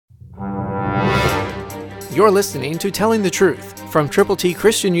You're listening to Telling the Truth from Triple T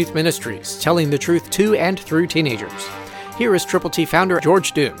Christian Youth Ministries, telling the truth to and through teenagers. Here is Triple T founder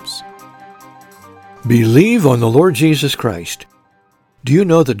George Dooms. Believe on the Lord Jesus Christ. Do you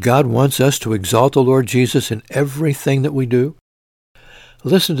know that God wants us to exalt the Lord Jesus in everything that we do?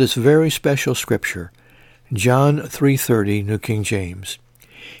 Listen to this very special scripture, John 3:30, New King James.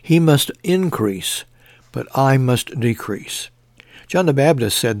 He must increase, but I must decrease. John the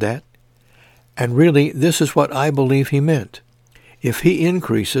Baptist said that, and really this is what I believe he meant. If he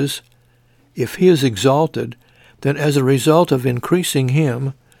increases, if he is exalted, then as a result of increasing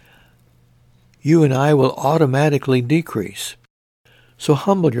him, you and I will automatically decrease. So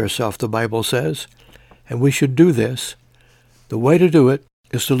humble yourself, the Bible says, and we should do this. The way to do it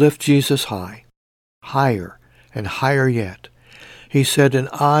is to lift Jesus high, higher and higher yet. He said, "And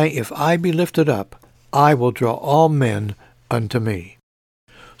if I be lifted up, I will draw all men unto me."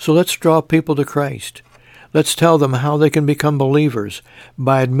 So let's draw people to Christ. Let's tell them how they can become believers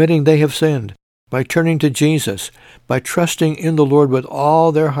by admitting they have sinned, by turning to Jesus, by trusting in the Lord with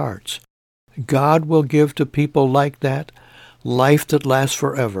all their hearts. God will give to people like that life that lasts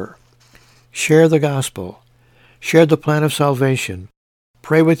forever. Share the gospel. Share the plan of salvation.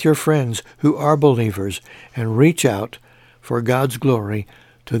 Pray with your friends who are believers and reach out for God's glory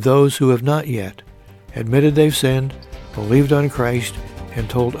to those who have not yet admitted they've sinned, believed on Christ, and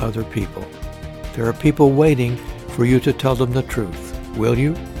told other people. There are people waiting for you to tell them the truth. Will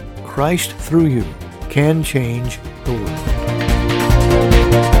you? Christ through you can change the world.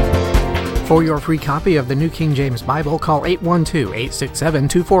 For your free copy of the New King James Bible, call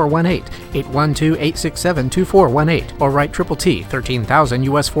 812-867-2418, 812-867-2418, or write Triple T, 13,000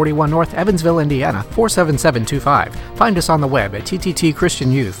 U.S. 41 North, Evansville, Indiana, 47725. Find us on the web at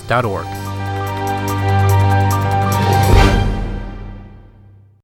tttchristianyouth.org.